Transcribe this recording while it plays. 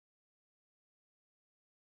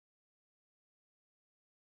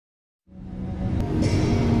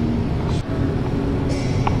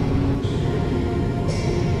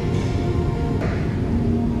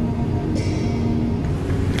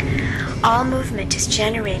All movement is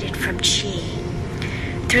generated from qi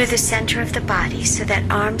through the center of the body so that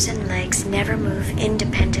arms and legs never move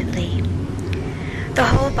independently. The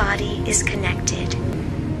whole body is connected.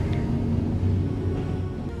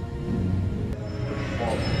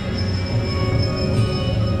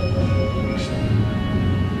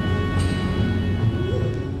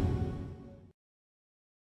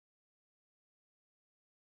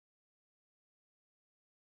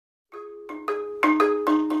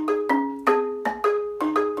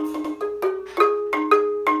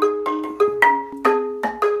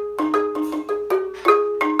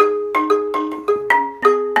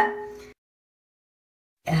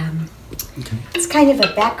 It's kind of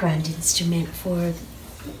a background instrument for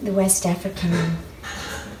the West African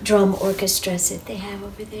drum orchestras that they have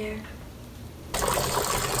over there.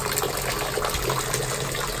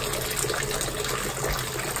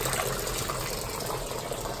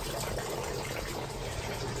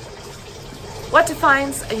 What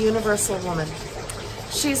defines a universal woman?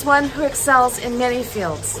 She's one who excels in many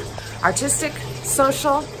fields: artistic,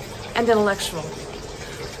 social, and intellectual.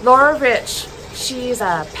 Laura Rich, she's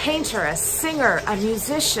a painter, a singer, a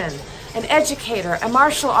musician, an educator, a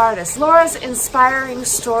martial artist. Laura's inspiring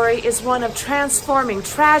story is one of transforming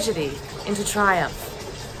tragedy into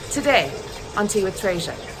triumph. Today on Tea with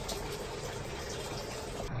Trazia.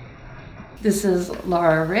 This is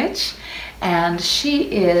Laura Rich, and she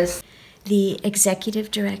is the executive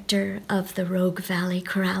director of the Rogue Valley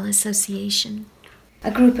Chorale Association,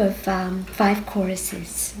 a group of 5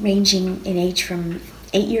 choruses ranging in age from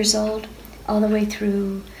 8 years old all the way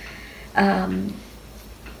through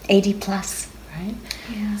 80 plus. right.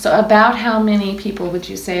 Yeah. So about how many people would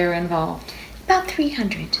you say are involved? About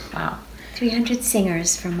 300. Wow. 300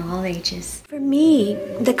 singers from all ages. For me,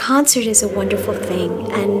 the concert is a wonderful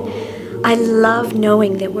thing, and I love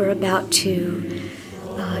knowing that we're about to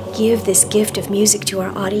give this gift of music to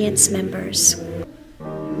our audience members.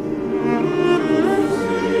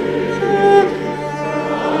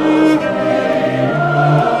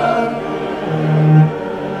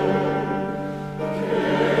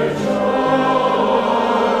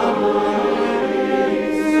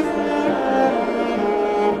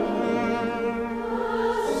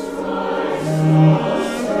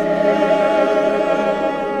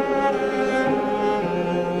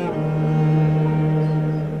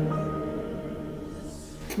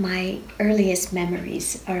 My earliest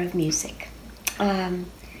memories are of music.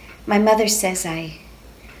 My mother says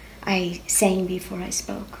I sang before I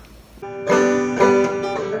spoke.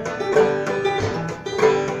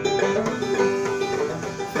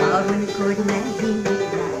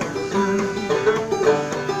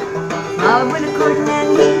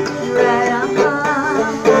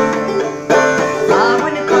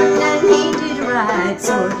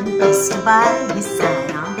 By his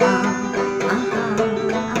side,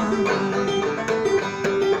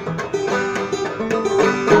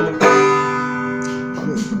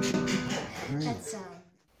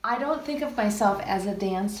 I don't think of myself as a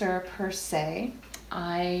dancer per se.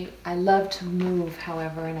 I love to move,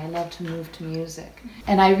 however, and I love to move to music.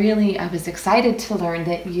 And I was excited to learn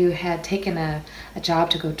that you had taken a job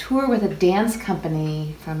to go tour with a dance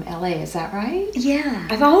company from LA. Is that right? Yeah.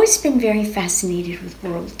 I've always been very fascinated with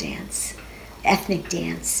world dance, ethnic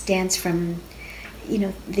dance, dance from, you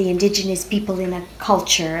know, the indigenous people in a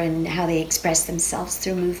culture and how they express themselves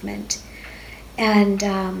through movement. And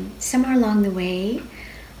somewhere along the way,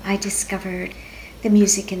 I discovered the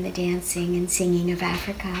music and the dancing and singing of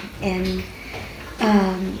Africa. And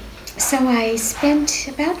so I spent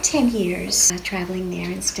about 10 years traveling there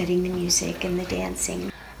and studying the music and the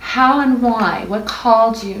dancing. How and why? What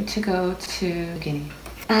called you to go to Guinea?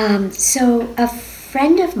 So a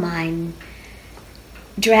friend of mine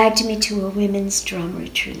dragged me to a women's drum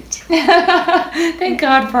retreat. Thank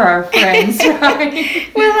God for our friends,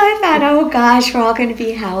 right? Well, I thought, oh gosh, we're all going to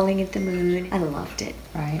be howling at the moon. I loved it.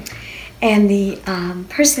 Right. And the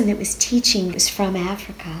person that was teaching was from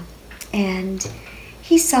Africa, and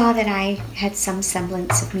he saw that I had some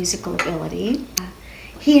semblance of musical ability.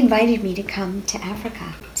 He invited me to come to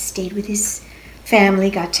Africa. Stayed with his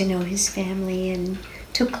family, got to know his family, and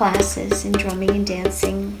took classes in drumming and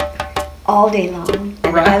dancing all day long.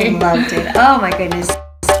 And right. I loved it. Oh my goodness.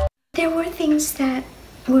 There were things that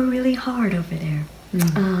were really hard over there.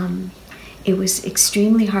 Mm. It was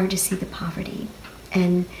extremely hard to see the poverty.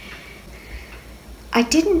 And I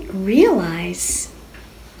didn't realize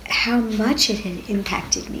how much it had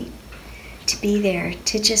impacted me to be there,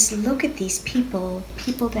 to just look at these people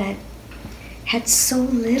that had so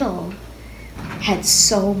little, had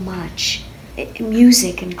so much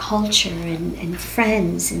music and culture and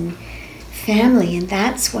friends and family, and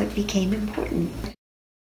that's what became important.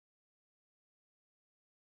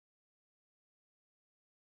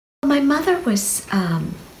 My mother was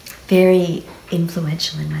very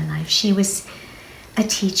influential in my life. She was a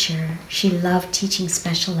teacher. She loved teaching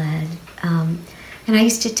special ed, and I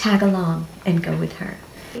used to tag along and go with her.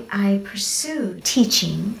 I pursued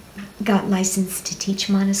teaching, got licensed to teach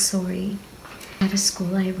Montessori. At a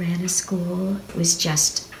school, I ran a school. It was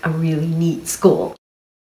just a really neat school.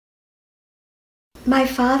 My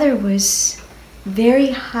father was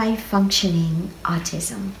very high-functioning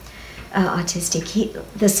autistic,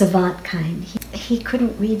 the savant kind. He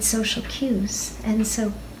couldn't read social cues, and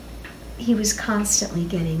so he was constantly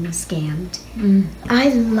getting scammed. I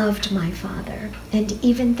loved my father, and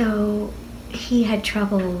even though he had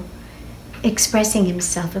trouble expressing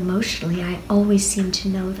himself emotionally, I always seemed to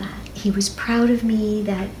know that. He was proud of me,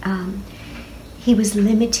 that he was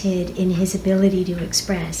limited in his ability to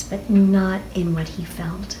express, but not in what he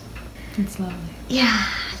felt. That's lovely. Yeah,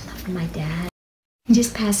 I loved my dad. He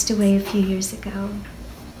just passed away a few years ago.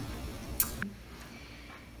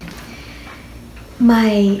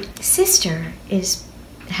 My sister is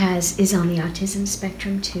on the autism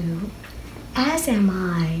spectrum too, as am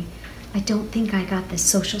I. I don't think I got the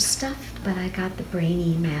social stuff, but I got the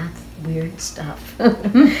brainy math, weird stuff.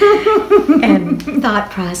 And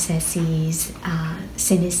thought processes,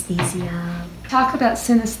 synesthesia. Talk about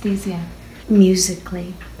synesthesia.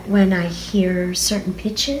 Musically. When I hear certain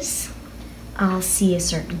pitches, I'll see a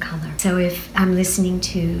certain color. So if I'm listening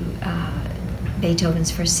to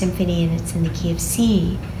Beethoven's First Symphony and it's in the key of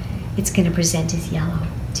C, it's going to present as yellow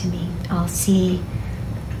to me. I'll see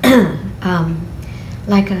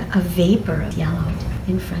like a vapor of yellow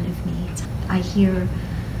in front of me. I hear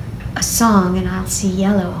a song and I'll see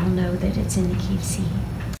yellow, I'll know that it's in the key of C.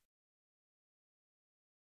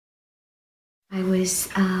 I was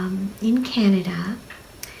in Canada,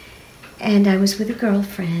 and I was with a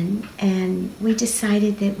girlfriend, and we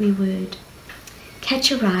decided that we would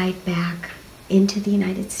catch a ride back into the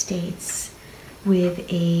United States with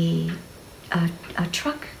a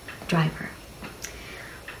truck driver.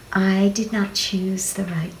 I did not choose the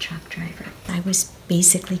right truck driver. I was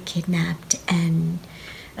basically kidnapped and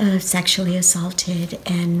sexually assaulted,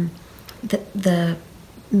 and the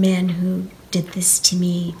man who did this to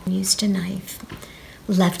me used a knife,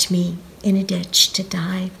 left me in a ditch to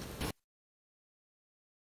die.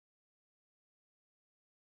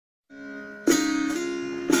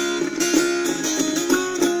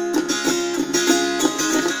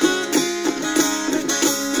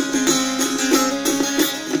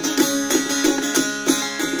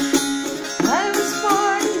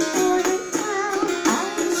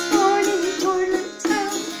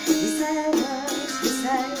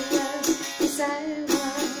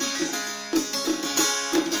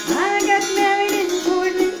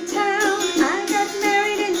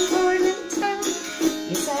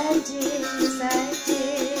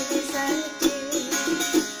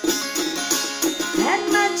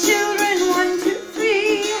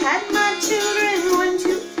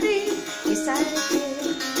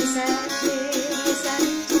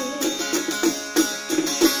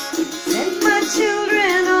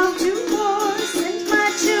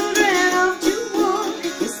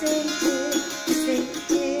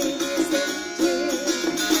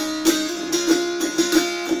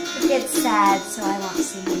 So I won't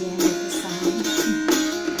sing the end of the song.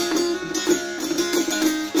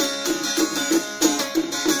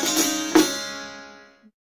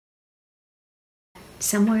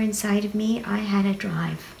 Somewhere inside of me, I had a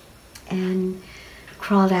drive and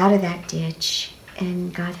crawled out of that ditch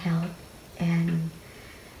and got help and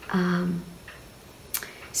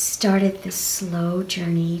started this slow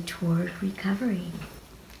journey toward recovery.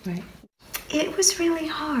 Right. It was really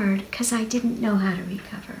hard because I didn't know how to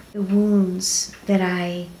recover. The wounds that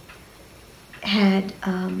I had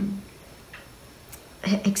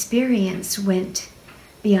experienced went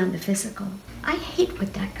beyond the physical. I hate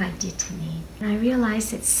what that guy did to me. And I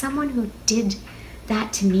realized that someone who did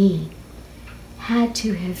that to me had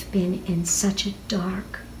to have been in such a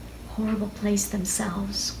dark, horrible place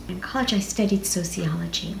themselves. In college I studied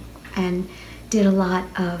sociology and did a lot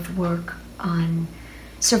of work on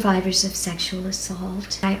survivors of sexual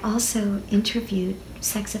assault. I also interviewed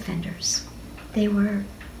sex offenders. They were,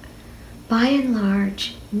 by and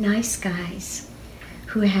large, nice guys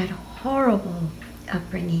who had horrible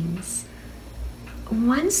upbringings.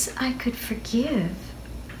 Once I could forgive,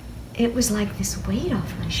 it was like this weight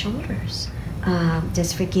off my shoulders.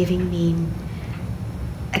 Does forgiving mean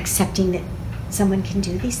accepting that someone can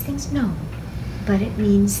do these things? No. But it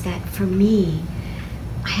means that for me,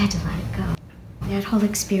 I had to let it go. That whole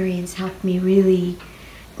experience helped me really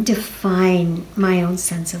define my own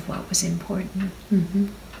sense of what was important.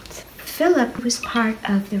 Philip was part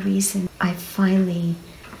of the reason I finally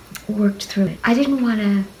worked through it. I didn't want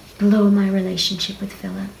to blow my relationship with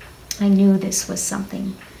Philip. I knew this was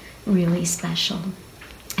something really special.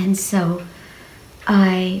 And so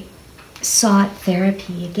I sought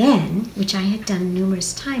therapy again, which I had done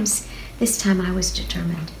numerous times. This time I was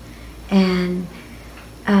determined, and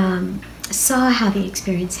saw how the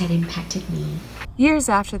experience had impacted me. Years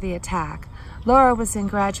after the attack, Laura was in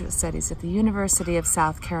graduate studies at the University of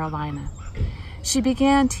South Carolina. She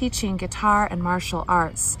began teaching guitar and martial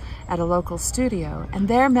arts at a local studio, and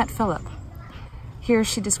there met Philip. Here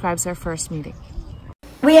she describes their first meeting.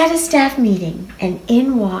 We had a staff meeting, and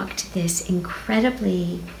in walked this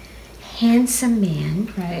incredibly handsome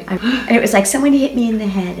man. Right. It was like someone hit me in the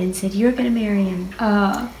head and said, "You're going to marry him."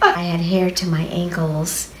 I had hair to my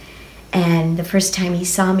ankles, and the first time he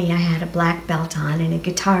saw me, I had a black belt on and a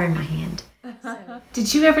guitar in my hand.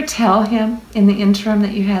 Did you ever tell him in the interim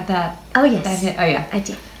that you had that? Oh, yes. That hit? Oh, yeah. I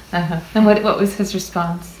did. And what was his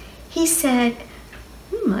response? He said,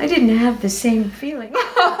 I didn't have the same feeling.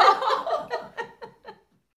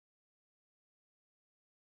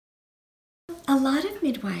 A lot of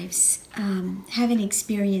midwives have an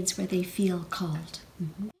experience where they feel called.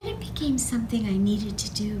 It became something I needed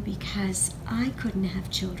to do because I couldn't have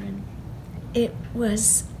children. It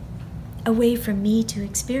was a way for me to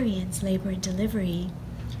experience labor and delivery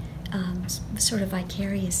sort of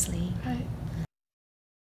vicariously. Right.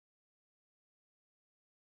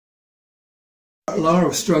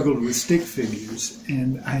 Laura struggled with stick figures,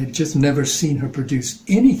 and I had just never seen her produce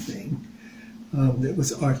anything that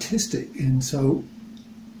was artistic. And so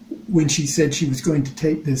when she said she was going to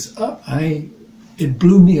take this up, it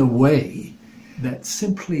blew me away that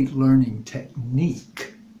simply learning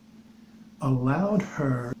technique allowed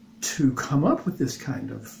her to come up with this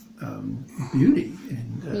kind of beauty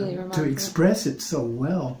and Really to express it so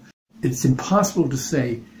well. It's impossible to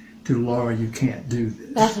say to Laura, you can't do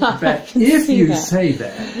this. In fact, if you say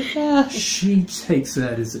that, she takes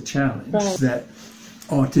that as a challenge. Right. That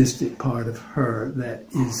autistic part of her that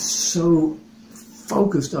is so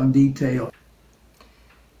focused on detail.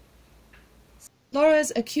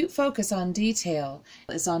 Laura's acute focus on detail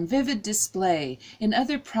is on vivid display in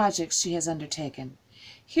other projects she has undertaken.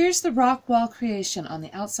 Here's the rock wall creation on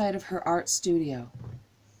the outside of her art studio.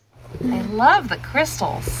 I love the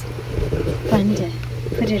crystals. Fun to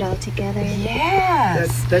put it all together.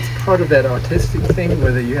 Yes. That's part of that artistic thing,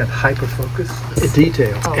 whether you have hyper-focus,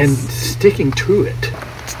 detail, and sticking to it.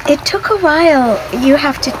 It took a while. You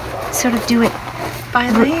have to sort of do it By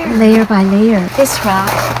layer. layer by layer. This rock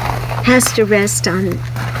has to rest on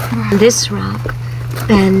this rock,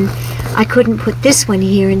 and I couldn't put this one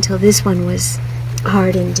here until this one was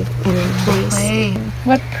hardened and in place.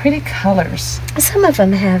 What pretty colors. Some of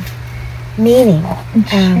them have meaning.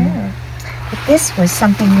 Sure. But this was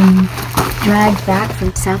something we dragged back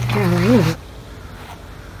from South Carolina.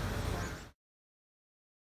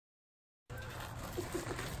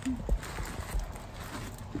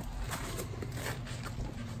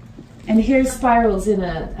 And here's spirals in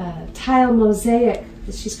a tile mosaic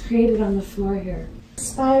that she's created on the floor here.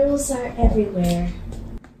 Spirals are everywhere.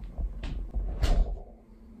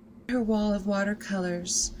 Her wall of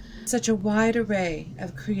watercolors, such a wide array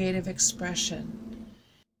of creative expression.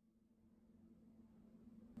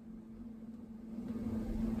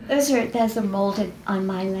 Those are molded on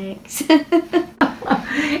my legs.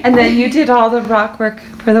 And then you did all the rock work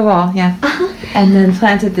for the wall, yeah. And then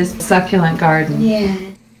planted this succulent garden. Yeah.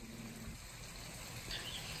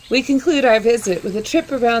 We conclude our visit with a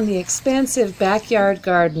trip around the expansive backyard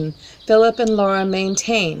garden Philip and Laura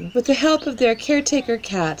maintain with the help of their caretaker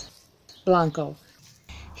cat, Blanco.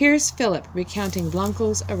 Here's Philip recounting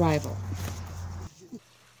Blanco's arrival.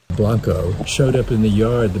 Blanco showed up in the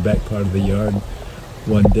yard, the back part of the yard,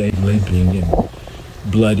 one day limping and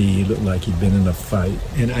bloody. He looked like he'd been in a fight.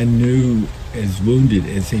 And I knew, as wounded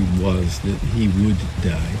as he was, that he would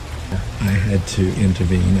die. I had to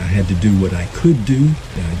intervene. I had to do what I could do.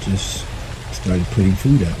 I just started putting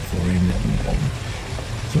food out for him. And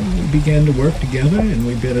so we began to work together, and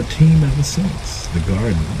we've been a team ever since. The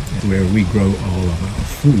garden, where we grow all of our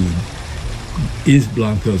food, is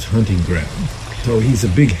Blanco's hunting ground. So he's a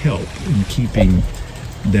big help in keeping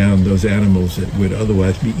down those animals that would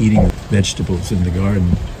otherwise be eating vegetables in the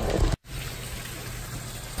garden.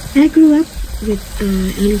 I grew up on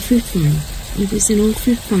a fruit farm. It was an old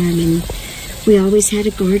fruit farm, and we always had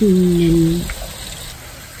a garden. And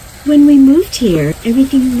when we moved here,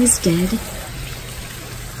 everything was dead.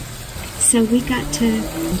 So we got to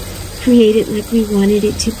create it like we wanted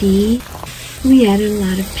it to be. We added a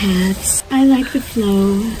lot of paths. I like the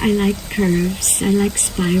flow. I like curves. I like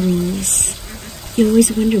spirals. You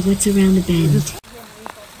always wonder what's around the bend.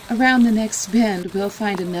 Around the next bend, we'll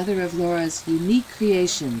find another of Laura's unique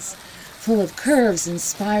creations, full of curves and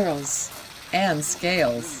spirals and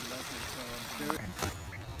scales.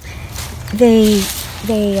 They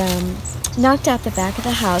knocked out the back of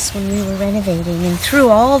the house when we were renovating and threw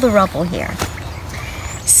all the rubble here.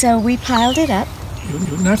 So we piled it up.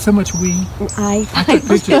 Not so much we. I took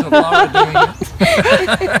pictures of Laura doing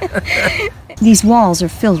it. These walls are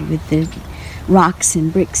filled with the rocks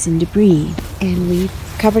and bricks and debris, and we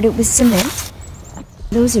covered it with cement.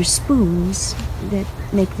 Those are spoons that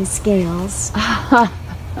make the scales.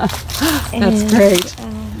 That's great.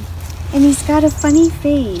 And he's got a funny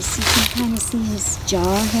face. You can kind of see his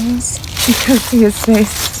jawbones. You can see his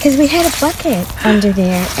face. Because we had a bucket under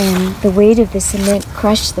there, and the weight of the cement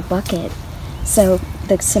crushed the bucket. So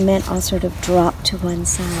the cement all sort of dropped to one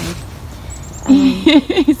side.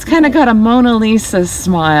 He's kind of got a Mona Lisa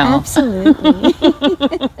smile. Absolutely.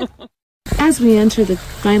 As we enter the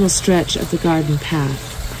final stretch of the garden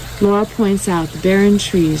path, Laura points out the barren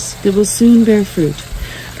trees that will soon bear fruit.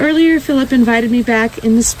 Earlier, Philip invited me back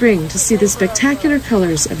in the spring to see the spectacular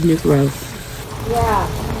colors of new growth.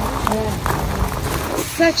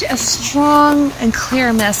 Such a strong and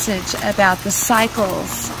clear message about the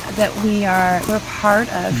cycles that we're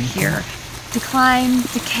part of here. Decline,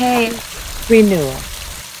 decay, renewal.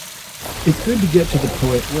 It's good to get to the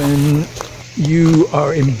point when you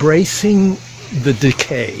are embracing the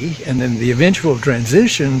decay and then the eventual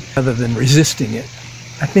transition rather than resisting it.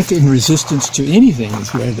 I think in resistance to anything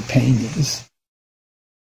is where the pain is.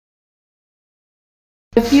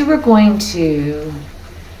 If you were going to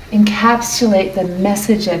encapsulate the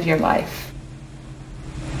message of your life,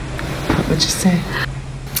 what would you say?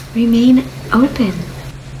 Remain open.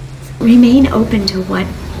 Remain open to what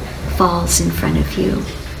falls in front of you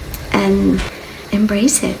and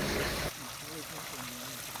embrace it.